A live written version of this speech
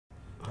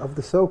Of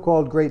the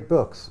so-called great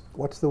books,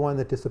 what's the one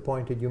that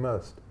disappointed you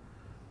most?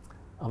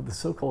 Of the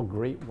so-called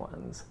great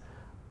ones,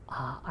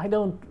 I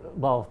don't,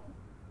 well,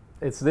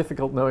 it's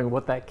difficult knowing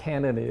what that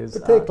canon is.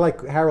 But take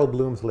like Harold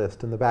Bloom's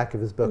list in the back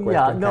of his book,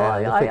 Western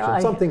Canon, the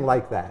fiction, something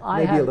like that,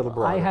 maybe a little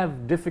broader. I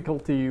have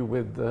difficulty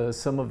with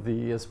some of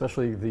the,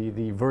 especially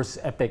the verse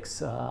epics.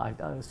 So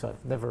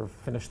I've never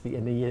finished the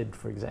Aeneid,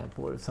 for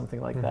example, or something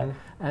like that.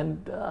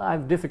 And I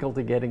have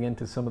difficulty getting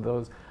into some of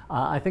those.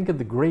 I think of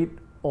the great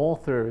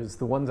authors,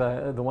 the one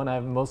I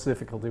have most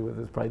difficulty with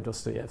is probably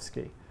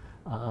Dostoevsky.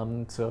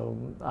 So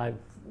I've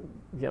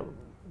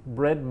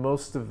read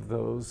most of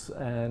those,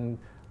 and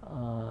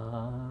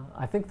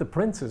I think The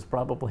Prince is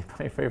probably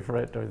my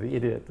favorite, or The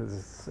Idiot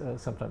is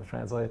sometimes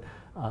translated.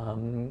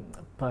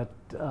 But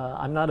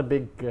I'm not a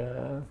big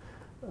fan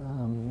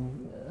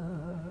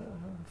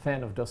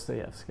of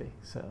Dostoevsky.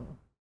 So.